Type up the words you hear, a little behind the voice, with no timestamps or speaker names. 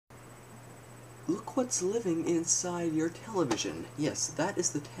Look what's living inside your television. Yes, that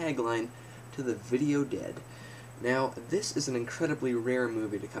is the tagline to The Video Dead. Now, this is an incredibly rare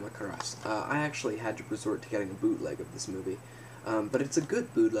movie to come across. I actually had to resort to getting a bootleg of this movie. But it's a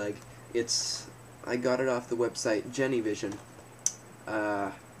good bootleg. I got it off the website Jennyvision.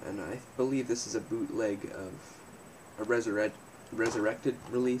 And I believe this is a bootleg of a resurrected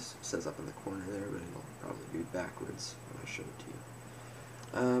release. It says up in the corner there, but it'll probably be backwards when I show it to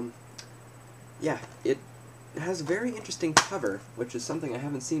you. Yeah, it has a very interesting cover, which is something I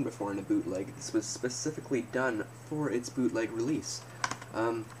haven't seen before in a bootleg. This was specifically done for its bootleg release.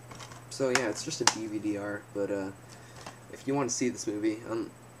 So yeah, it's just a DVD-R, but if you want to see this movie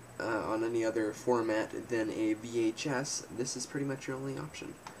on any other format than a VHS, this is pretty much your only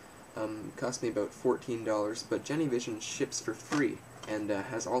option. It cost me about $14, but Jennyvision ships for free and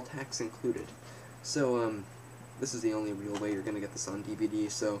has all tax included. So this is the only real way you're going to get this on DVD,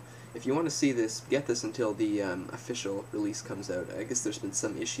 so if you want to see this, get this until the official release comes out. I guess there's been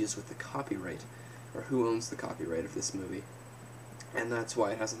some issues with the copyright, or who owns the copyright of this movie, and that's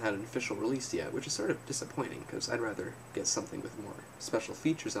why it hasn't had an official release yet, which is sort of disappointing, because I'd rather get something with more special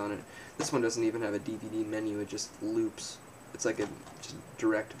features on it. This one doesn't even have a DVD menu, it just loops. It's like a just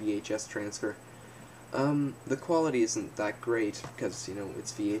direct VHS transfer. The quality isn't that great, because, you know,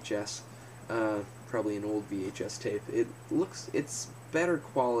 it's VHS. Probably an old VHS tape. It's better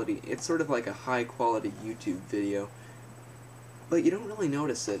quality. It's sort of like a high quality YouTube video, but you don't really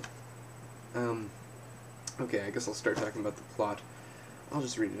notice it. Okay, I guess I'll start talking about the plot. I'll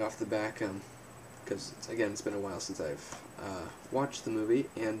just read it off the back, because again, it's been a while since I've watched the movie,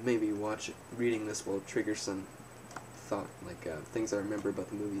 and maybe reading this will trigger some thought, like things I remember about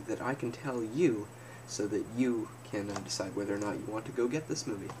the movie that I can tell you, so that you can decide whether or not you want to go get this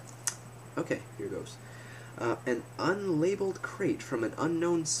movie. Okay, here goes. An unlabeled crate from an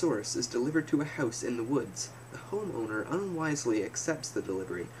unknown source is delivered to a house in the woods. The homeowner unwisely accepts the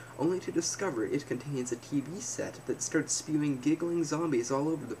delivery, only to discover it contains a TV set that starts spewing giggling zombies all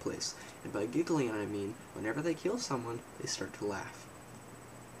over the place. And by giggling, I mean, whenever they kill someone, they start to laugh.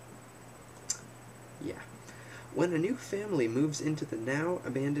 Yeah. When a new family moves into the now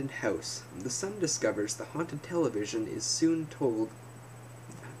abandoned house, the son discovers the haunted television and is soon told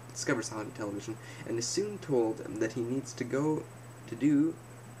that he needs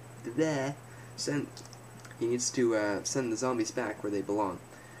to send the zombies back where they belong.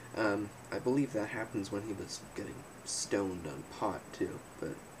 I believe that happens when he was getting stoned on pot too,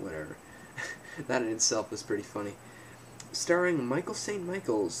 but whatever. That in itself was pretty funny. Starring Michael St.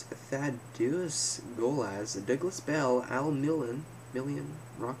 Michaels, Thaddeus Golaz, Douglas Bell, Al Millen,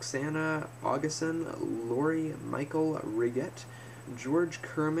 Roxana Augustin, Laurie Michael Riggett, George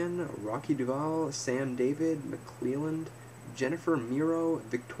Kerman, Rocky Duvall, Sam David McClelland, Jennifer Miro,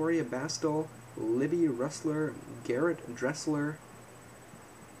 Victoria Bastl, Libby Rustler, Garrett Dressler,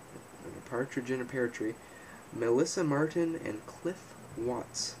 a partridge in a pear tree, Melissa Martin, and Cliff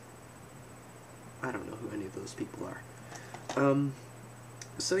Watts. I don't know who any of those people are.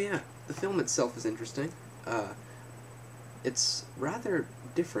 So yeah, the film itself is interesting. It's rather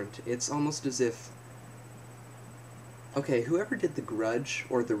different. It's almost as if, okay, whoever did The Grudge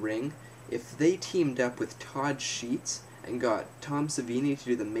or The Ring, if they teamed up with Todd Sheets and got Tom Savini to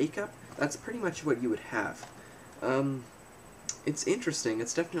do the makeup, that's pretty much what you would have. It's interesting.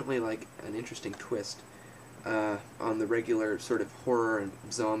 It's definitely like an interesting twist on the regular sort of horror and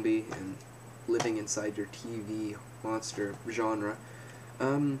zombie and living inside your TV monster genre.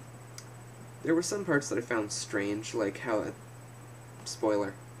 There were some parts that I found strange, like how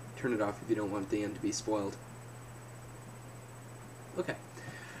spoiler. Turn it off if you don't want the end to be spoiled. Okay.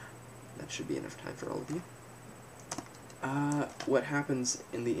 That should be enough time for all of you. What happens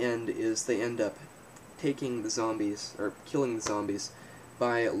in the end is they end up taking the zombies, or killing the zombies,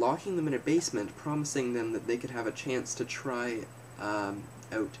 by locking them in a basement, promising them that they could have a chance to try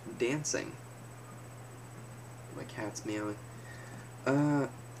out dancing. My cat's meowing.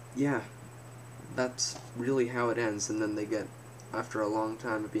 Yeah. That's really how it ends, and then they get, after a long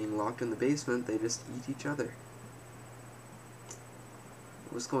time of being locked in the basement, they just eat each other.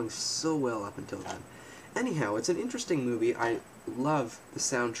 It was going so well up until then. Anyhow, it's an interesting movie. I love the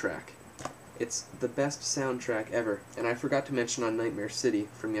soundtrack. It's the best soundtrack ever. And I forgot to mention on Nightmare City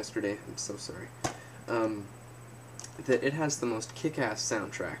from yesterday, I'm so sorry, that it has the most kick-ass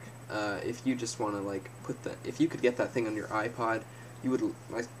soundtrack. If you just want to, like, if you could get that thing on your iPod, you would,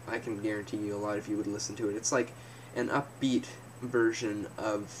 I can guarantee you a lot of you would listen to it. It's like an upbeat version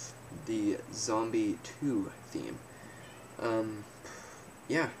of the Zombie 2 theme.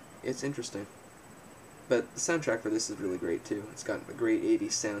 Yeah, it's interesting. But the soundtrack for this is really great, too. It's got a great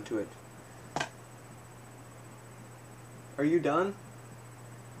 80s sound to it. Are you done?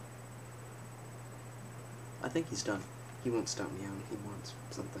 I think he's done. He won't stop meowing. He wants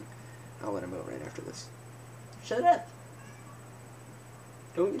something. I'll let him out right after this. Shut up!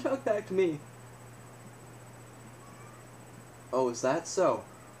 Don't you talk back to me. Oh, is that so?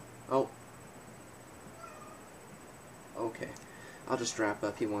 Oh. Okay. I'll just wrap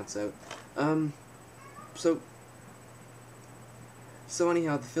up. He wants out. So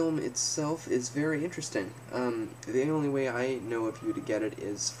anyhow, the film itself is very interesting. The only way I know of you to get it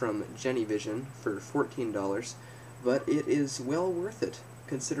is from Genivision for $14, but it is well worth it,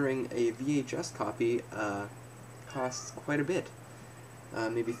 considering a VHS copy costs quite a bit,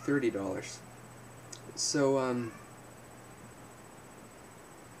 maybe $30.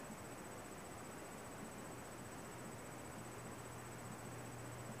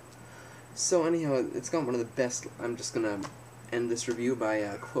 So anyhow, it's got one of the best. I'm just gonna end this review by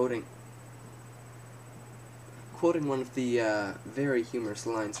quoting one of the very humorous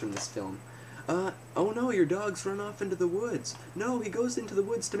lines from this film. Oh no, your dog's run off into the woods. No, he goes into the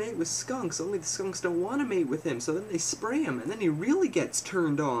woods to mate with skunks, only the skunks don't want to mate with him, so then they spray him, and then he really gets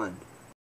turned on.